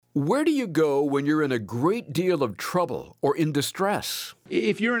Where do you go when you're in a great deal of trouble or in distress?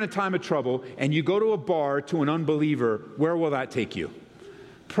 If you're in a time of trouble and you go to a bar to an unbeliever, where will that take you?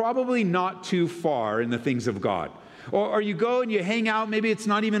 Probably not too far in the things of God. Or you go and you hang out, maybe it's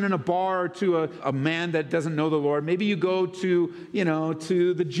not even in a bar to a man that doesn't know the Lord. Maybe you go to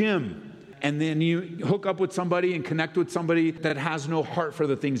the gym, and then you hook up with somebody and connect with somebody that has no heart for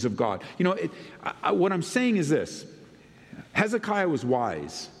the things of God. What I'm saying is this. Hezekiah was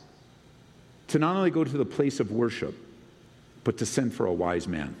wise to not only go to the place of worship, but to send for a wise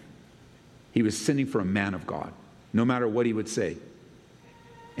man. He was sending for a man of God, no matter what he would say.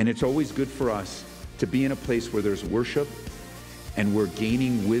 And it's always good for us to be in a place where there's worship and we're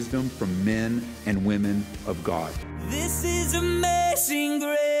gaining wisdom from men and women of God. This is amazing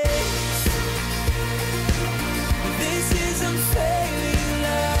grace. This is unfailing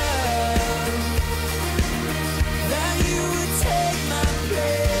love. That you would take my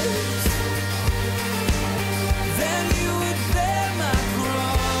place. That you would bear my cross.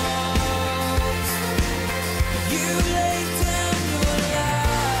 You laid down your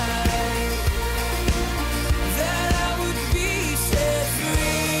life. That I would be set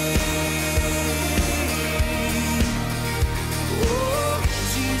free. Oh,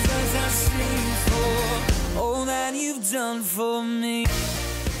 Jesus, I sing for all that you've done for me.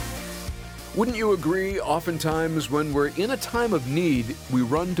 Wouldn't you agree, oftentimes when we're in a time of need, we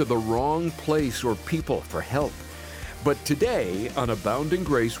run to the wrong place or people for help? But today, on Abounding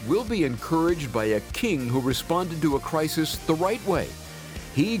Grace, we'll be encouraged by a king who responded to a crisis the right way.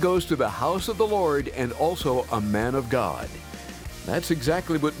 He goes to the house of the Lord and also a man of God. That's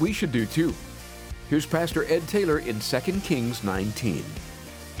exactly what we should do too. Here's Pastor Ed Taylor in 2 Kings 19.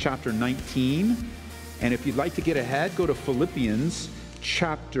 Chapter 19. And if you'd like to get ahead, go to Philippians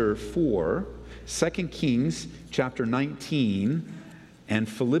chapter 4, 2 Kings chapter 19, and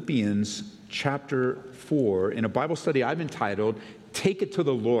Philippians chapter 4 in a Bible study I've entitled, Take It to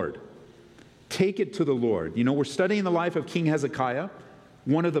the Lord. Take it to the Lord. We're studying the life of King Hezekiah,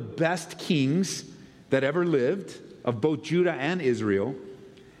 one of the best kings that ever lived of both Judah and Israel.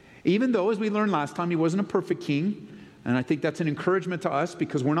 Even though, as we learned last time, he wasn't a perfect king. And I think that's an encouragement to us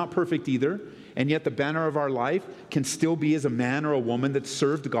because we're not perfect either. And yet the banner of our life can still be as a man or a woman that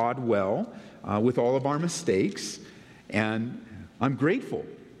served God well with all of our mistakes. And I'm grateful.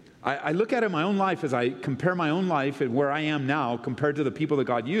 I look at it in my own life as I compare my own life and where I am now compared to the people that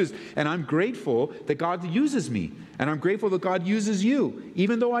God used. And I'm grateful that God uses me. And I'm grateful that God uses you,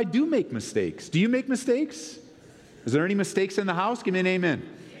 even though I do make mistakes. Do you make mistakes? Is there any mistakes in the house? Give me an amen.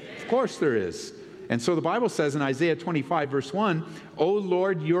 Of course there is. And so the Bible says in Isaiah 25, verse 1, O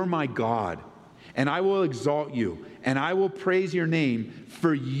Lord, you're my God, and I will exalt you, and I will praise your name,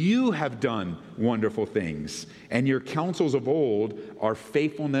 for you have done wonderful things, and your counsels of old are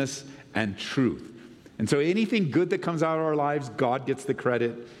faithfulness and truth. And so anything good that comes out of our lives, God gets the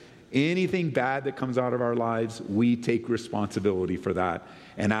credit. Anything bad that comes out of our lives, we take responsibility for that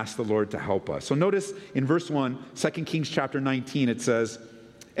and ask the Lord to help us. So notice in verse 1, 2 Kings chapter 19, it says,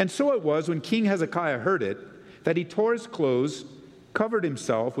 And so it was when King Hezekiah heard it, that he tore his clothes, covered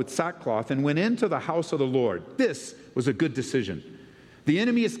himself with sackcloth, and went into the house of the Lord. This was a good decision. The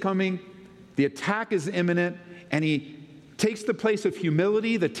enemy is coming, the attack is imminent, and he takes the place of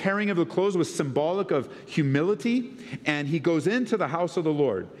humility. The tearing of the clothes was symbolic of humility, and he goes into the house of the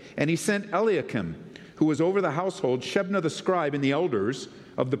Lord. And he sent Eliakim, who was over the household, Shebna the scribe, and the elders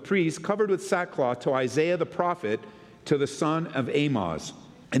of the priests, covered with sackcloth, to Isaiah the prophet, to the son of Amoz.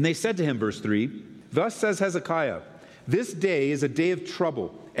 And they said to him, verse 3, Thus says Hezekiah, This day is a day of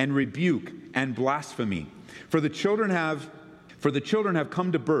trouble and rebuke and blasphemy. For the children have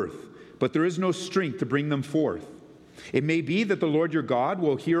come to birth, but there is no strength to bring them forth. It may be that the Lord your God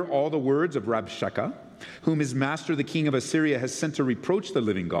will hear all the words of Rabshakeh, whom his master the king of Assyria has sent to reproach the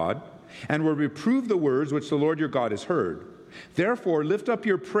living God, and will reprove the words which the Lord your God has heard. Therefore lift up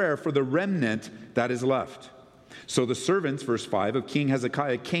your prayer for the remnant that is left. So the servants, verse 5, of King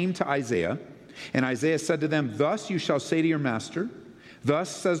Hezekiah came to Isaiah, and Isaiah said to them, Thus you shall say to your master, Thus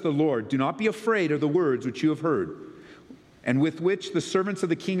says the Lord, Do not be afraid of the words which you have heard, and with which the servants of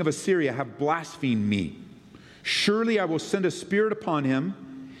the king of Assyria have blasphemed me. Surely I will send a spirit upon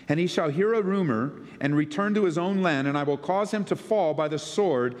him, and he shall hear a rumor and return to his own land, and I will cause him to fall by the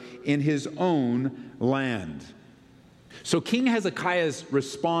sword in his own land. So King Hezekiah's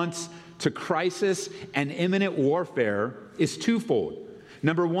response to crisis and imminent warfare is twofold.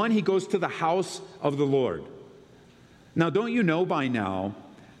 Number one, he goes to the house of the Lord. Now, don't you know by now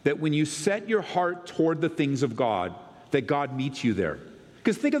that when you set your heart toward the things of God, that God meets you there?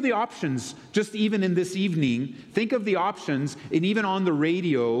 Because think of the options, just even in this evening, think of the options, and even on the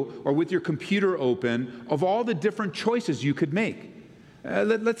radio or with your computer open, of all the different choices you could make.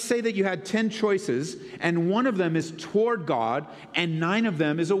 Let's say that you had 10 choices, and one of them is toward God, and 9 of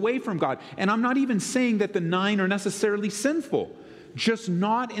them is away from God. And I'm not even saying that the 9 are necessarily sinful, just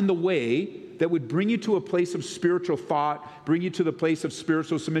not in the way that would bring you to a place of spiritual thought, bring you to the place of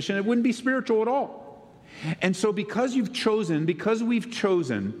spiritual submission. It wouldn't be spiritual at all. And so because we've chosen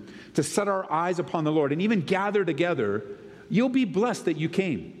to set our eyes upon the Lord and even gather together, you'll be blessed that you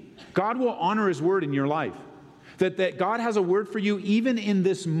came. God will honor His word in your life. That God has a word for you even in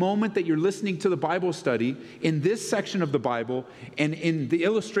this moment that you're listening to the Bible study, in this section of the Bible, and in the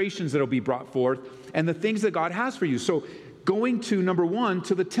illustrations that will be brought forth, and the things that God has for you. So going to, number 1,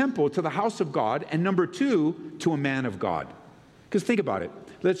 to the temple, to the house of God, and number 2, to a man of God. Because think about it.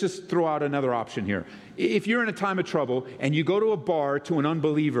 Let's just throw out another option here. If you're in a time of trouble and you go to a bar to an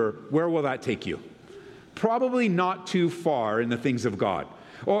unbeliever, where will that take you? Probably not too far in the things of God.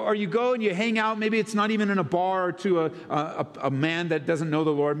 Or you go and you hang out, maybe it's not even in a bar or to a man that doesn't know the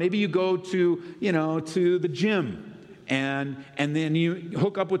Lord. Maybe you go to the gym and then you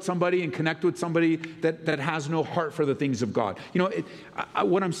hook up with somebody and connect with somebody that has no heart for the things of God.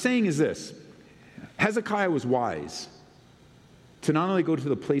 What I'm saying is this. Hezekiah was wise to not only go to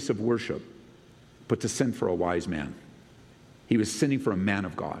the place of worship, but to send for a wise man. He was sending for a man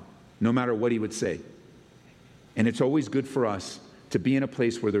of God, no matter what he would say. And it's always good for us to be in a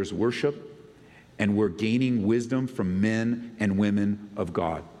place where there's worship and we're gaining wisdom from men and women of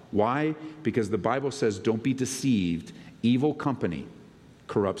God. Why? Because the Bible says, don't be deceived. Evil company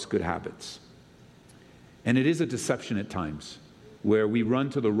corrupts good habits. And it is a deception at times where we run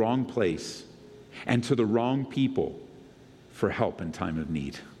to the wrong place and to the wrong people for help in time of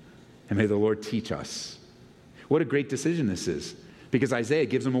need. And may the Lord teach us. What a great decision this is, because Isaiah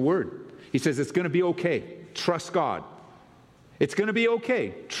gives them a word. He says, it's going to be okay. Trust God. It's going to be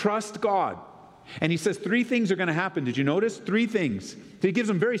okay. Trust God. And he says 3 things are going to happen. Did you notice? 3 things. He gives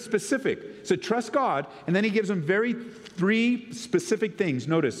them very specific. So trust God, and then he gives them 3 specific things.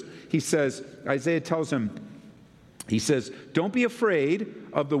 Notice, he says, Isaiah tells him, he says, don't be afraid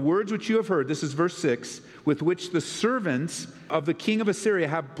of the words which you have heard. This is verse 6, with which the servants of the king of Assyria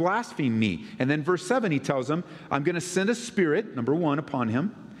have blasphemed me. And then verse 7, he tells them, I'm going to send a spirit, number 1, upon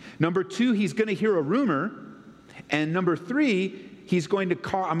him. Number 2, he's going to hear a rumor. And number 3, I'm going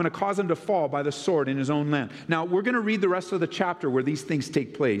to cause him to fall by the sword in his own land. Now, we're going to read the rest of the chapter where these things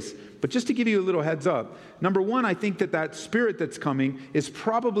take place. But just to give you a little heads up, number 1, I think that spirit that's coming is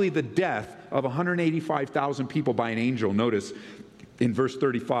probably the death of 185,000 people by an angel. Notice in verse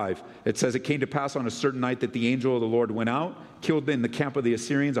 35, it says, it came to pass on a certain night that the angel of the Lord went out, killed in the camp of the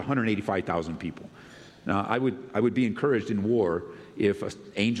Assyrians 185,000 people. Now, I would be encouraged in war if an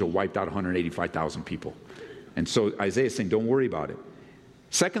angel wiped out 185,000 people. And so Isaiah is saying, don't worry about it.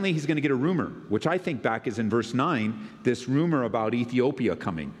 Secondly, he's going to get a rumor, which I think back is in verse 9, this rumor about Ethiopia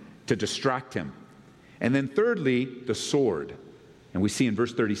coming to distract him. And then thirdly, the sword. And we see in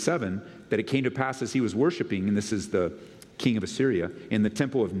verse 37 that it came to pass as he was worshiping, and this is the king of Assyria, in the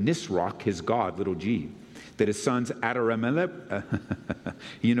temple of Nisroch, his god, little g, that his sons Adaramelech,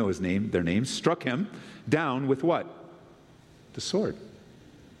 you know their names, struck him down with what? The sword.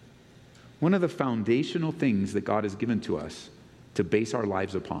 One of the foundational things that God has given to us to base our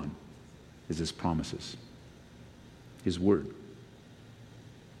lives upon is His promises, His word.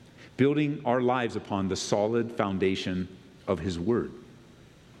 Building our lives upon the solid foundation of His word.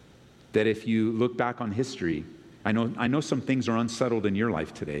 That if you look back on history, I know some things are unsettled in your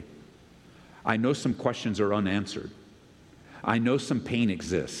life today. I know some questions are unanswered. I know some pain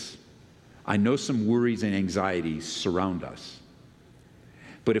exists. I know some worries and anxieties surround us.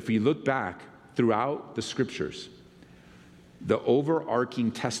 But if we look back throughout the scriptures, the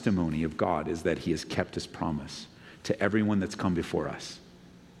overarching testimony of God is that He has kept His promise to everyone that's come before us.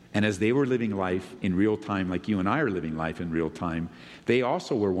 And as they were living life in real time, like you and I are living life in real time, they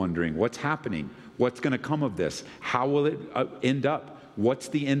also were wondering, what's happening? What's going to come of this? How will it end up? What's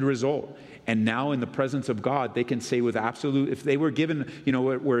the end result? And now in the presence of God, they can say with absolute, if they were given,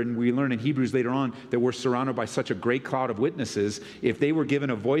 where we learn in Hebrews later on that we're surrounded by such a great cloud of witnesses, if they were given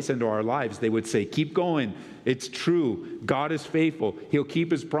a voice into our lives, they would say, keep going. It's true. God is faithful. He'll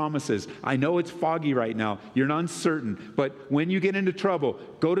keep His promises. I know it's foggy right now. You're uncertain. But when you get into trouble,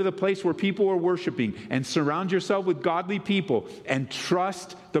 go to the place where people are worshiping and surround yourself with godly people and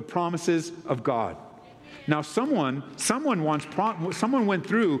trust the promises of God. Now, someone went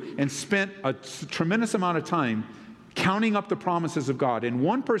through and spent a tremendous amount of time counting up the promises of God. And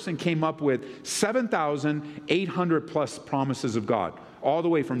one person came up with 7,800 plus promises of God. all the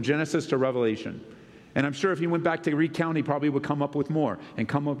way from Genesis to Revelation. And I'm sure if he went back to recount, he probably would come up with more and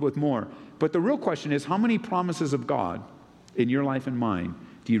come up with more. But the real question is, how many promises of God in your life and mine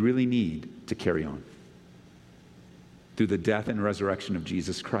do you really need to carry on? Through the death and resurrection of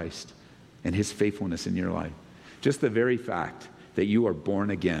Jesus Christ and his faithfulness in your life. Just the very fact that you are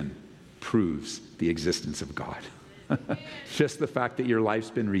born again proves the existence of God. Just the fact that your life's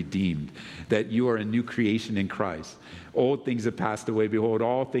been redeemed, that you are a new creation in Christ. Old things have passed away. Behold,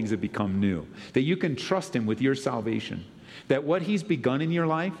 all things have become new. That you can trust him with your salvation. That what he's begun in your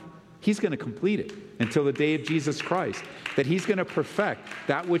life, he's going to complete it until the day of Jesus Christ. That he's going to perfect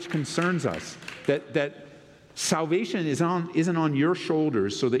that which concerns us. That salvation isn't on your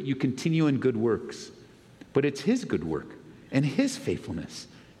shoulders so that you continue in good works. But it's his good work and his faithfulness.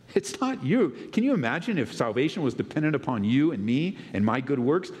 It's not you. Can you imagine if salvation was dependent upon you and me and my good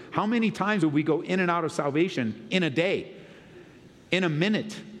works? How many times would we go in and out of salvation in a day, in a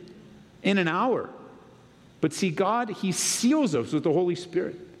minute, in an hour? But see, God, he seals us with the Holy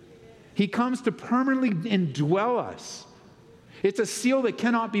Spirit. He comes to permanently indwell us. It's a seal that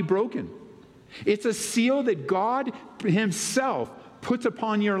cannot be broken. It's a seal that God himself puts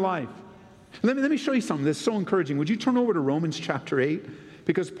upon your life. Let me show you something that's so encouraging. Would you turn over to Romans chapter 8?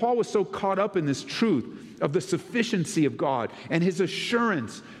 Because Paul was so caught up in this truth of the sufficiency of God and his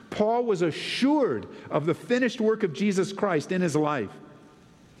assurance. Paul was assured of the finished work of Jesus Christ in his life.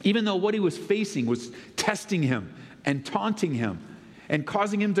 Even though what he was facing was testing him and taunting him and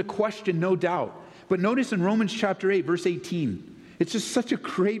causing him to question, no doubt. But notice in Romans chapter 8, verse 18, it's just such a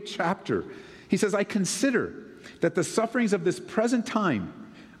great chapter. He says, I consider that the sufferings of this present time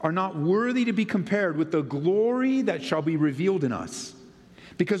are not worthy to be compared with the glory that shall be revealed in us.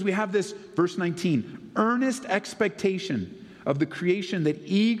 Because we have this, verse 19, earnest expectation of the creation that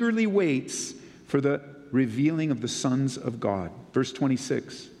eagerly waits for the revealing of the sons of God. Verse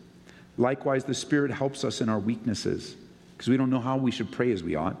 26, likewise the Spirit helps us in our weaknesses, because we don't know how we should pray as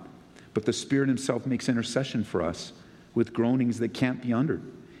we ought, but the Spirit himself makes intercession for us with groanings that can't be uttered.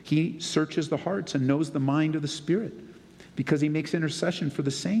 He searches the hearts and knows the mind of the Spirit, because he makes intercession for the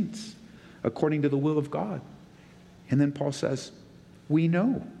saints according to the will of God. And then Paul says, we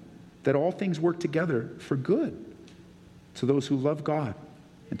know that all things work together for good to those who love God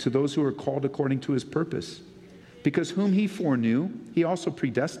and to those who are called according to his purpose. Because whom he foreknew, he also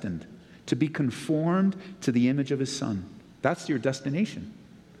predestined to be conformed to the image of his Son. That's your destination.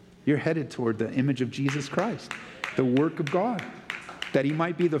 You're headed toward the image of Jesus Christ, the work of God, that he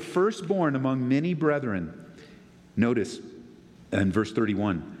might be the firstborn among many brethren. Notice in verse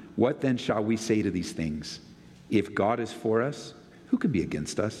 31, what then shall we say to these things? If God is for us, who can be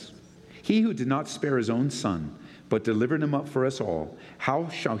against us? He who did not spare his own Son, but delivered him up for us all, how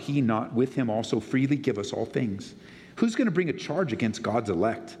shall he not with him also freely give us all things? Who's going to bring a charge against God's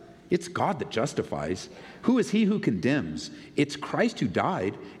elect? It's God that justifies. Who is he who condemns? It's Christ who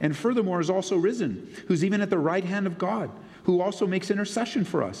died, and furthermore is also risen, who's even at the right hand of God, who also makes intercession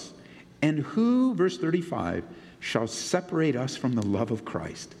for us. And who, verse 35, shall separate us from the love of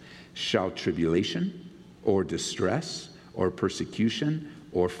Christ? Shall tribulation, or distress, or persecution,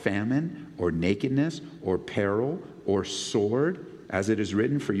 or famine, or nakedness, or peril, or sword? As it is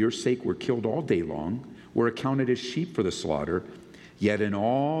written, for your sake we're killed all day long. We're accounted as sheep for the slaughter. Yet in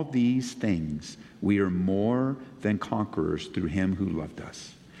all these things we are more than conquerors through him who loved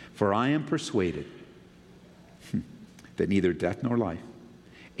us. For I am persuaded that neither death nor life,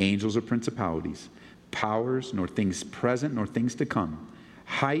 angels or principalities, powers, nor things present, nor things to come,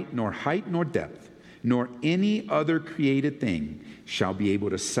 height nor depth, nor any other created thing shall be able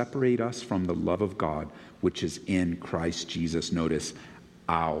to separate us from the love of God, which is in Christ Jesus. Notice,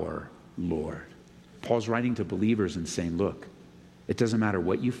 our Lord. Paul's writing to believers and saying, look, it doesn't matter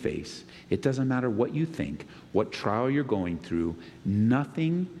what you face. It doesn't matter what you think, what trial you're going through.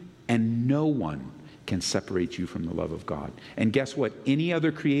 Nothing and no one can separate you from the love of God. And guess what? Any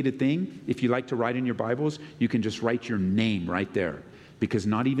other created thing, if you like to write in your Bibles, you can just write your name right there, because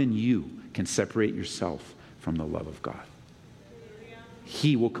not even you can separate yourself from the love of God.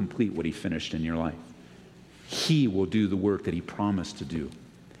 He will complete what he finished in your life. He will do the work that he promised to do.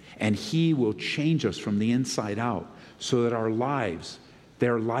 And he will change us from the inside out so that our lives,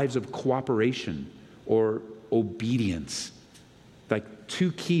 they're lives of cooperation or obedience. Like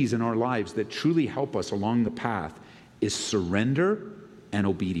two keys in our lives that truly help us along the path is surrender and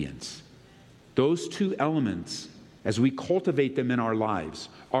obedience. Those two elements, as we cultivate them in our lives,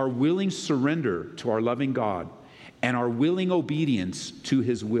 our willing surrender to our loving God and our willing obedience to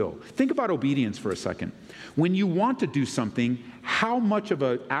his will. Think about obedience for a second. When you want to do something, how much of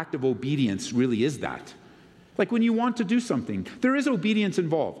an act of obedience really is that? Like when you want to do something, there is obedience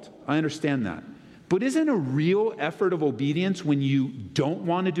involved. I understand that. But isn't a real effort of obedience when you don't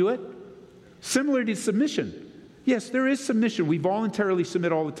want to do it? Similar to submission. Yes, there is submission. We voluntarily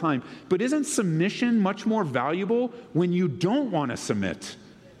submit all the time. But isn't submission much more valuable when you don't want to submit?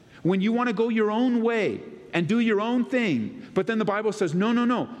 When you want to go your own way and do your own thing. But then the Bible says,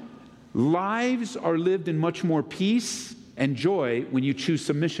 no. Lives are lived in much more peace and joy when you choose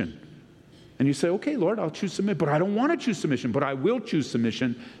submission. And you say, okay, Lord, I'll choose submission. But I don't want to choose submission. But I will choose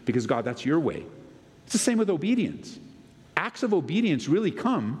submission because, God, that's your way. It's the same with obedience. Acts of obedience really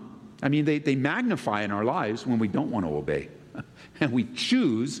come. I mean, they magnify in our lives when we don't want to obey. And we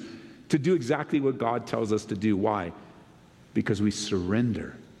choose to do exactly what God tells us to do. Why? Because we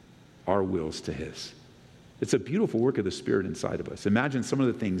surrender our wills to His. It's a beautiful work of the Spirit inside of us. Imagine some of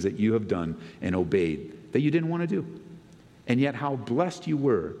the things that you have done and obeyed that you didn't want to do. And yet how blessed you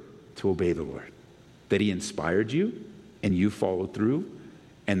were to obey the Lord. That He inspired you and you followed through,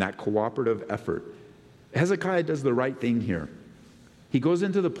 and that cooperative effort. Hezekiah does the right thing here. He goes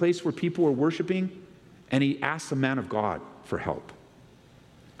into the place where people are worshiping, and he asks the man of God for help.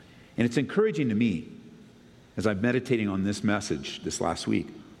 And it's encouraging to me, as I'm meditating on this message this last week.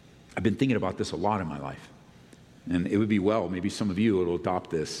 I've been thinking about this a lot in my life. And it would be maybe some of you will adopt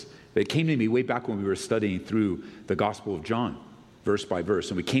this. But it came to me way back when we were studying through the Gospel of John, verse by verse.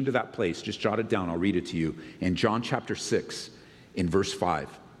 And we came to that place. Just jot it down. I'll read it to you. In John chapter 6, in verse 5,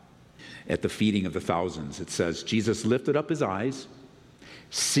 at the feeding of the thousands, it says, Jesus lifted up his eyes,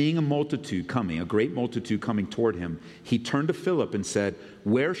 seeing a multitude coming, a great multitude coming toward him. He turned to Philip and said,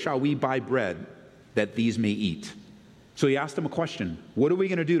 where shall we buy bread that these may eat? So he asked him a question. What are we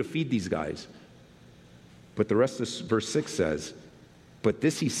going to do to feed these guys? But the rest of verse 6 says, but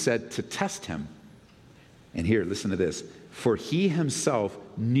this he said to test him. And here, listen to this. For he himself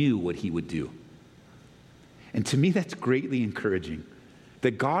knew what he would do. And to me, that's greatly encouraging.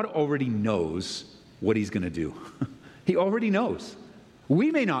 That God already knows what he's going to do. He already knows.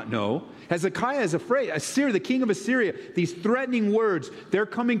 We may not know. Hezekiah is afraid. Assyria, the king of Assyria, these threatening words, they're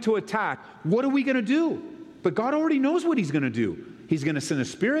coming to attack. What are we going to do? But God already knows what he's going to do. He's going to send a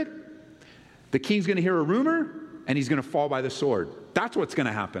spirit. The king's going to hear a rumor, and he's going to fall by the sword. That's what's going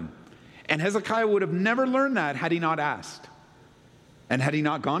to happen. And Hezekiah would have never learned that had he not asked. And had he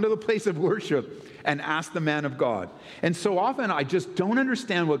not gone to the place of worship and asked the man of God. And so often I just don't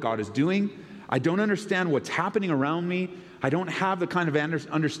understand what God is doing. I don't understand what's happening around me. I don't have the kind of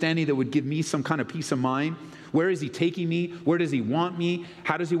understanding that would give me some kind of peace of mind. Where is he taking me? Where does he want me?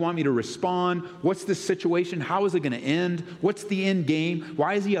 How does he want me to respond? What's this situation? How is it going to end? What's the end game?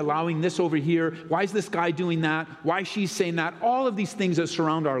 Why is he allowing this over here? Why is this guy doing that? Why is she saying that? All of these things that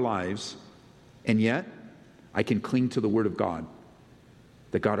surround our lives. And yet, I can cling to the Word of God.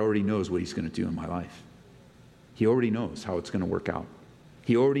 That God already knows what he's going to do in my life. He already knows how it's going to work out.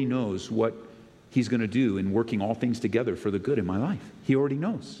 He already knows what he's going to do in working all things together for the good in my life. He already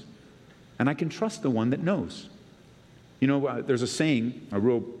knows. And I can trust the one that knows. You know, there's a saying, a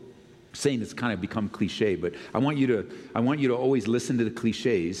real saying that's kind of become cliche, but I want you to always listen to the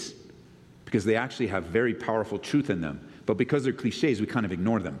cliches because they actually have very powerful truth in them. But because they're cliches, we kind of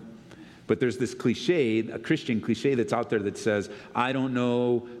ignore them. But there's this cliche, a Christian cliche that's out there that says, I don't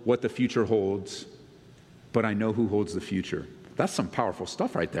know what the future holds, but I know who holds the future. That's some powerful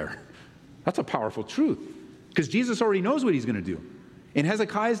stuff right there. That's a powerful truth. Because Jesus already knows what he's going to do. In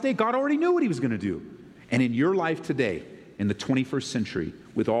Hezekiah's day, God already knew what he was going to do. And in your life today, in the 21st century,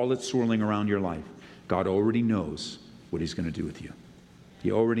 with all that's swirling around your life, God already knows what he's going to do with you.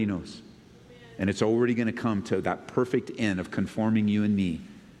 He already knows. And it's already going to come to that perfect end of conforming you and me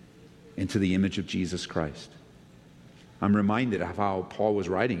into the image of Jesus Christ. I'm reminded of how Paul was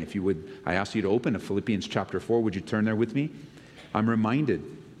writing. If you would, I ask you to open to Philippians chapter 4. Would you turn there with me? I'm reminded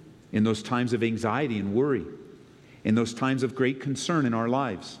in those times of anxiety and worry, in those times of great concern in our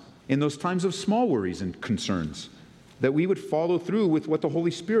lives, in those times of small worries and concerns, that we would follow through with what the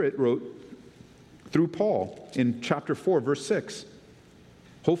Holy Spirit wrote through Paul in chapter 4, verse 6.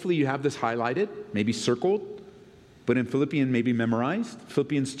 Hopefully you have this highlighted, maybe circled, but in Philippians maybe memorized.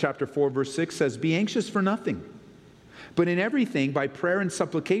 Philippians chapter 4, verse 6 says, be anxious for nothing, but in everything by prayer and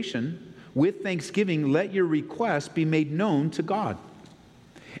supplication, with thanksgiving, let your requests be made known to God.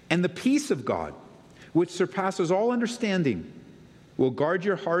 And the peace of God, which surpasses all understanding, will guard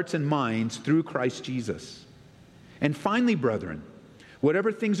your hearts and minds through Christ Jesus. And finally, brethren,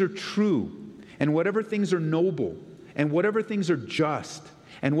 whatever things are true, and whatever things are noble, and whatever things are just,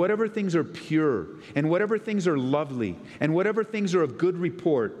 and whatever things are pure, and whatever things are lovely, and whatever things are of good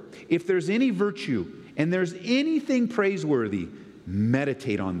report, if there's any virtue, and there's anything praiseworthy,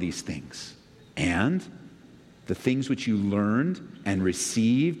 meditate on these things. And the things which you learned and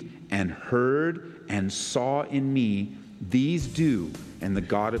received and heard and saw in me, these do, and the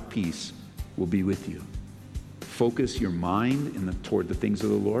God of peace will be with you. Focus your mind toward the things of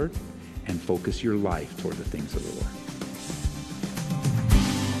the Lord, and focus your life toward the things of the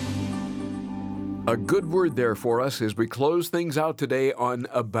Lord. A good word there for us as we close things out today on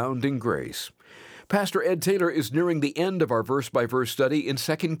Abounding Grace. Pastor Ed Taylor is nearing the end of our verse-by-verse study in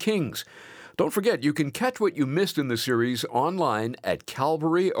 2 Kings. Don't forget, you can catch what you missed in the series online at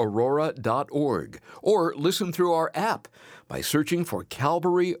calvaryaurora.org or listen through our app by searching for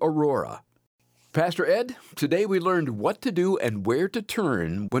Calvary Aurora. Pastor Ed, today we learned what to do and where to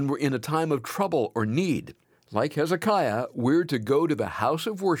turn when we're in a time of trouble or need. Like Hezekiah, we're to go to the house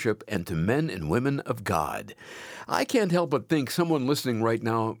of worship and to men and women of God. I can't help but think someone listening right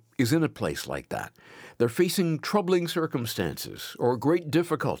now is in a place like that. They're facing troubling circumstances or great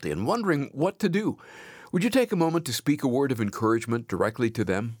difficulty and wondering what to do. Would you take a moment to speak a word of encouragement directly to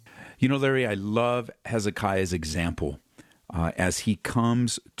them? You know, Larry, I love Hezekiah's example as he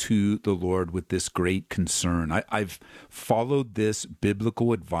comes to the Lord with this great concern. I've followed this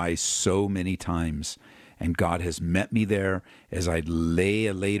biblical advice so many times, and God has met me there as I lay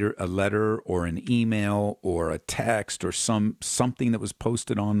a letter or an email or a text or something that was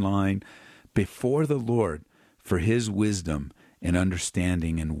posted online before the Lord for his wisdom and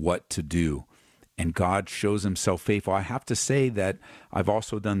understanding and what to do. And God shows himself faithful. I have to say that I've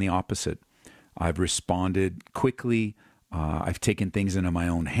also done the opposite. I've responded quickly. I've taken things into my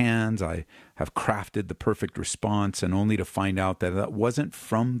own hands. I have crafted the perfect response, and only to find out that wasn't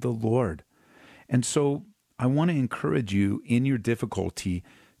from the Lord. And so I want to encourage you in your difficulty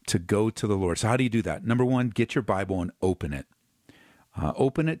to go to the Lord. So how do you do that? Number one, get your Bible and open it.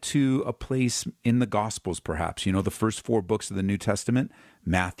 Open it to a place in the Gospels, perhaps. You know, the first 4 books of the New Testament,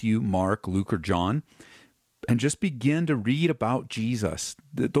 Matthew, Mark, Luke, or John. And just begin to read about Jesus.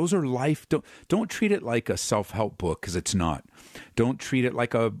 Those are life. Don't treat it like a self-help book, because it's not. Don't treat it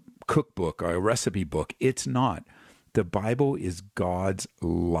like a cookbook or a recipe book. It's not. The Bible is God's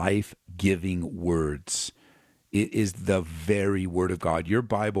life-giving words. It is the very Word of God. Your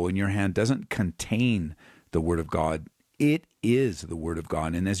Bible in your hand doesn't contain the Word of God. It is the Word of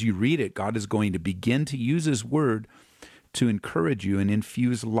God. And as you read it, God is going to begin to use His Word to encourage you and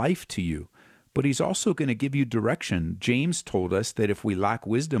infuse life to you. But He's also going to give you direction. James told us that if we lack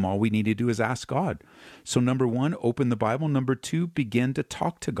wisdom, all we need to do is ask God. So number one, open the Bible. Number two, begin to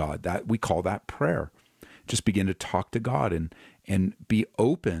talk to God. That we call that prayer. Just begin to talk to God and be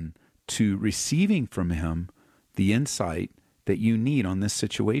open to receiving from Him the insight that you need on this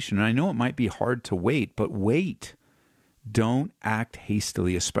situation. And I know it might be hard to wait, but wait. Don't act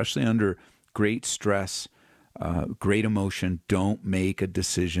hastily, especially under great stress, great emotion. Don't make a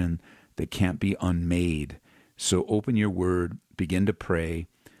decision that can't be unmade. So open your word, begin to pray,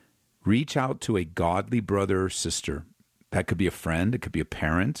 reach out to a godly brother or sister. That could be a friend, it could be a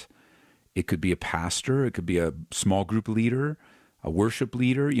parent, it could be a pastor, it could be a small group leader, a worship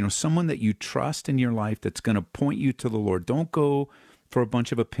leader, someone that you trust in your life that's going to point you to the Lord. Don't go for a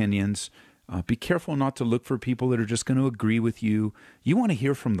bunch of opinions. Be careful not to look for people that are just going to agree with you. You want to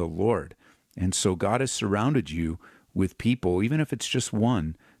hear from the Lord. And so God has surrounded you with people, even if it's just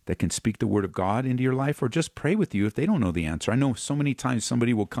one, that can speak the word of God into your life or just pray with you if they don't know the answer. I know so many times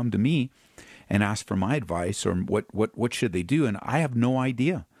somebody will come to me and ask for my advice or what should they do, and I have no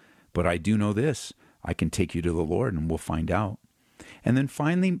idea. But I do know this. I can take you to the Lord and we'll find out. And then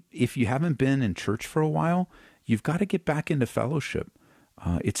finally, if you haven't been in church for a while, you've got to get back into fellowship.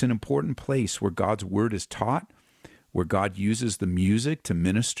 It's an important place where God's word is taught, where God uses the music to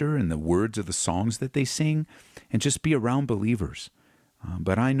minister and the words of the songs that they sing, and just be around believers.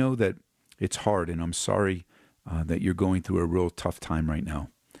 But I know that it's hard, and I'm sorry that you're going through a real tough time right now.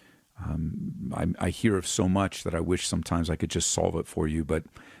 I hear of so much that I wish sometimes I could just solve it for you, but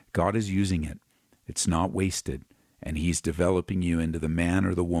God is using it. It's not wasted, and He's developing you into the man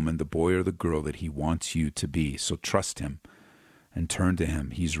or the woman, the boy or the girl that He wants you to be. So trust Him and turn to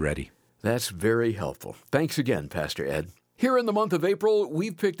Him. He's ready. That's very helpful. Thanks again, Pastor Ed. Here in the month of April,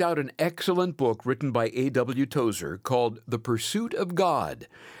 we've picked out an excellent book written by A.W. Tozer called The Pursuit of God.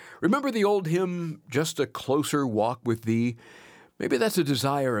 Remember the old hymn, Just a Closer Walk with Thee? Maybe that's a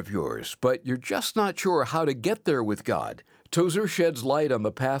desire of yours, but you're just not sure how to get there with God. Tozer sheds light on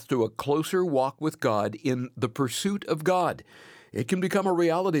the path to a closer walk with God in The Pursuit of God. It can become a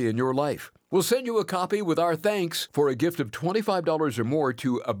reality in your life. We'll send you a copy with our thanks for a gift of $25 or more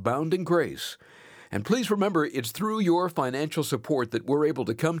to Abounding Grace. And please remember, it's through your financial support that we're able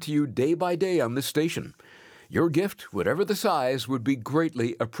to come to you day by day on this station. Your gift, whatever the size, would be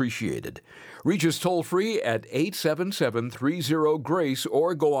greatly appreciated. Reach us toll-free at 877-30-GRACE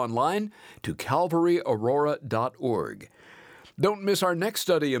or go online to calvaryaurora.org. Don't miss our next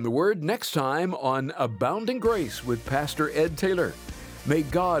study in the Word next time on Abounding Grace with Pastor Ed Taylor. May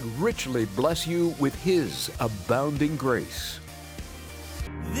God richly bless you with His abounding grace.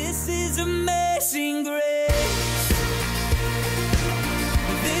 This is amazing grace.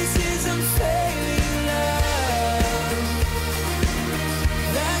 This is unfailing love.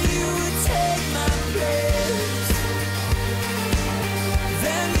 That you would take my place.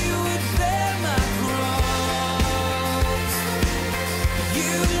 That you would bear my cross.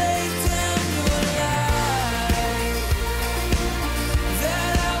 You laid down your life.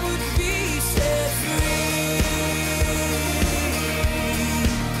 That I would be set free.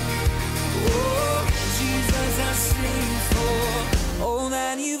 Oh, Jesus, I sing for all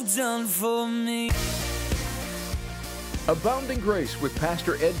that you've done for me. Abounding Grace with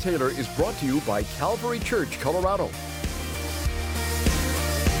Pastor Ed Taylor is brought to you by Calvary Church, Colorado.